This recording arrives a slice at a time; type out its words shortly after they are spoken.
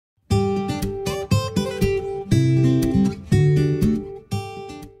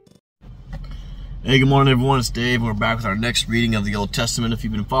Hey, good morning everyone, it's Dave. We're back with our next reading of the Old Testament. If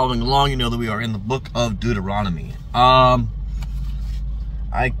you've been following along, you know that we are in the book of Deuteronomy. I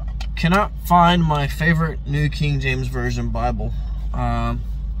cannot find my favorite New King James Version Bible.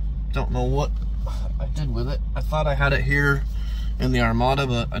 Don't know what I did with it. I thought I had it here in the Armada,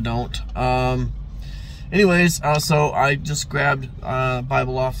 but I don't. So I just grabbed a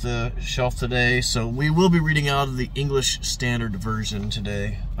Bible off the shelf today. So we will be reading out of the English Standard Version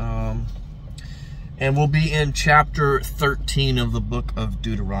today. And we'll be in chapter 13 of the book of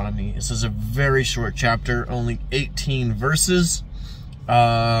Deuteronomy. This is a very short chapter, only 18 verses.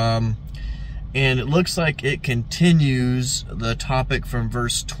 And it looks like it continues the topic from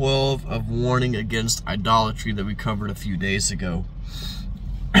verse 12 of warning against idolatry that we covered a few days ago.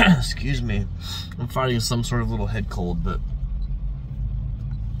 Excuse me. I'm fighting some sort of little head cold, but...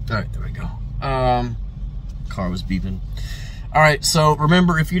 Alright, there we go. Car was beeping. Alright, so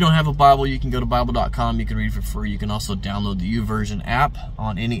remember, if you don't have a Bible, you can go to Bible.com. You can read for free. You can also download the YouVersion app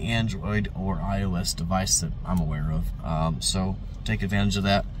on any Android or iOS device that I'm aware of. So take advantage of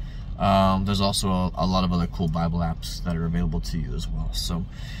that. There's also a lot of other cool Bible apps that are available to you as well. So,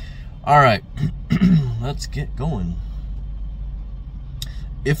 alright, let's get going.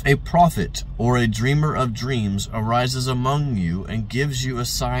 If a prophet or a dreamer of dreams arises among you and gives you a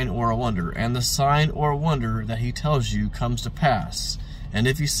sign or a wonder, and the sign or wonder that he tells you comes to pass, and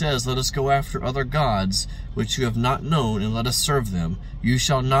if he says, let us go after other gods, which you have not known, and let us serve them, you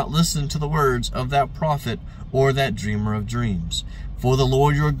shall not listen to the words of that prophet or that dreamer of dreams. For the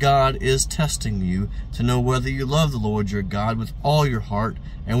Lord your God is testing you to know whether you love the Lord your God with all your heart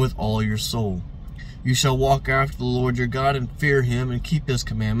and with all your soul. You shall walk after the Lord your God and fear him and keep his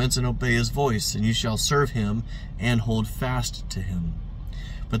commandments and obey his voice, and you shall serve him and hold fast to him.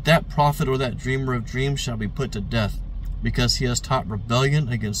 But that prophet or that dreamer of dreams shall be put to death, because he has taught rebellion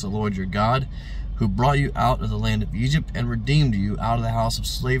against the Lord your God, who brought you out of the land of Egypt and redeemed you out of the house of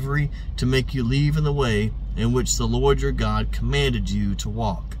slavery, to make you leave in the way in which the Lord your God commanded you to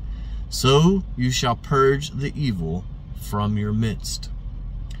walk. So you shall purge the evil from your midst.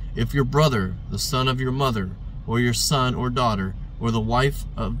 If your brother, the son of your mother, or your son or daughter, or the wife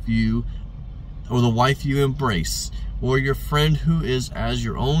you embrace, or your friend who is as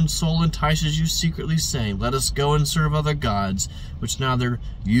your own soul entices you secretly, saying, let us go and serve other gods, which neither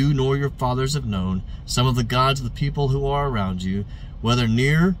you nor your fathers have known, some of the gods of the people who are around you, whether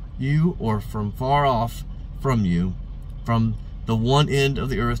near you or from far off from you, from the one end of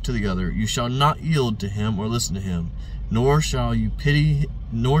the earth to the other, you shall not yield to him or listen to him, nor shall your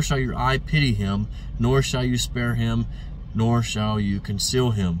eye pity him, nor shall you spare him, nor shall you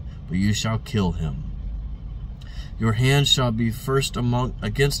conceal him, but you shall kill him. Your hand shall be first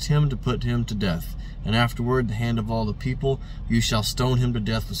against him to put him to death, and afterward the hand of all the people. You shall stone him to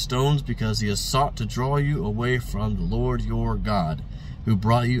death with stones, because he has sought to draw you away from the Lord your God, who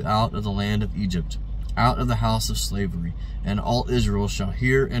brought you out of the land of Egypt, out of the house of slavery. And all Israel shall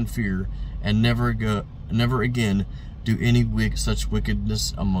hear and fear, and never again do any such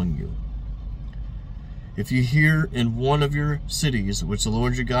wickedness among you. If you hear in one of your cities, which the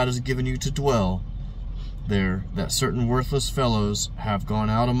Lord your God has given you to dwell there, that certain worthless fellows have gone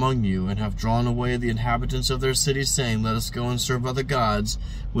out among you, and have drawn away the inhabitants of their cities, saying, let us go and serve other gods,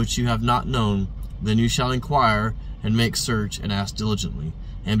 which you have not known, then you shall inquire, and make search, and ask diligently.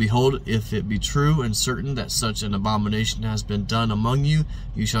 And behold, if it be true and certain that such an abomination has been done among you,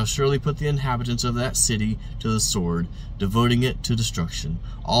 you shall surely put the inhabitants of that city to the sword, devoting it to destruction,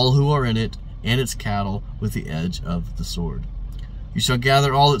 all who are in it, and its cattle, with the edge of the sword. You shall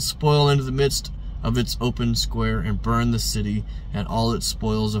gather all its spoil into the midst of its open square, and burn the city and all its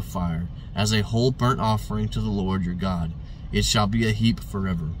spoils of fire, as a whole burnt offering to the Lord your God. It shall be a heap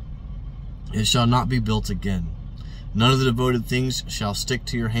forever. It shall not be built again. None of the devoted things shall stick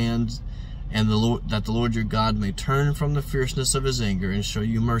to your hands, and that the Lord your God may turn from the fierceness of his anger, and show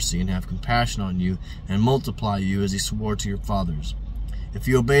you mercy, and have compassion on you, and multiply you as he swore to your fathers. If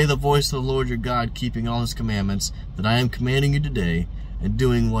you obey the voice of the Lord your God, keeping all his commandments that I am commanding you today, and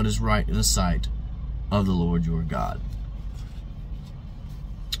doing what is right in the sight of the Lord your God.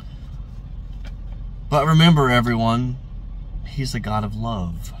 But remember, everyone, he's a God of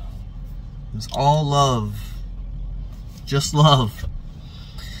love. It's all love. Just love.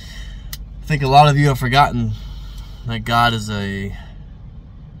 I think a lot of you have forgotten that God is a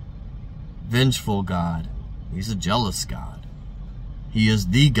vengeful God. He's a jealous God. He is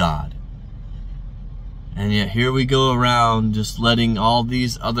the God. And yet here we go around just letting all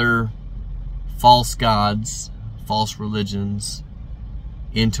these other false gods, false religions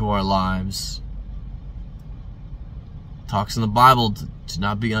into our lives. Talks in the Bible to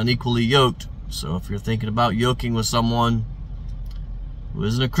not be unequally yoked. So if you're thinking about yoking with someone who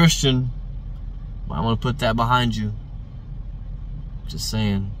isn't a Christian, I want to put that behind you. Just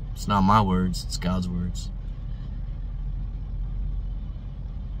saying. It's not my words, it's God's words.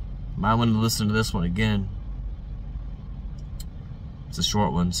 Might want to listen to this one again. It's a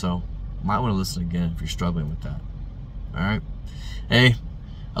short one, so might want to listen again if you're struggling with that. Alright? Hey,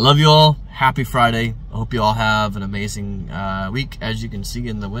 I love you all. Happy Friday. I hope you all have an amazing week. As you can see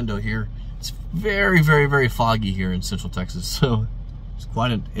in the window here, it's very, very, very foggy here in Central Texas, so it's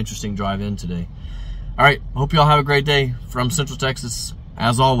quite an interesting drive in today. Alright, hope you all have a great day from Central Texas,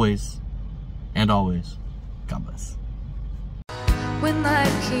 as always, and always. God bless. When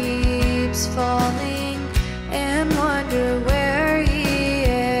life keeps falling and wonder where he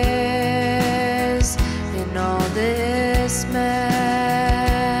is in all this mess,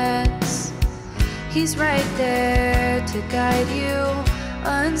 he's right there to guide you,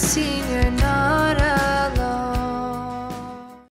 unseen, you're not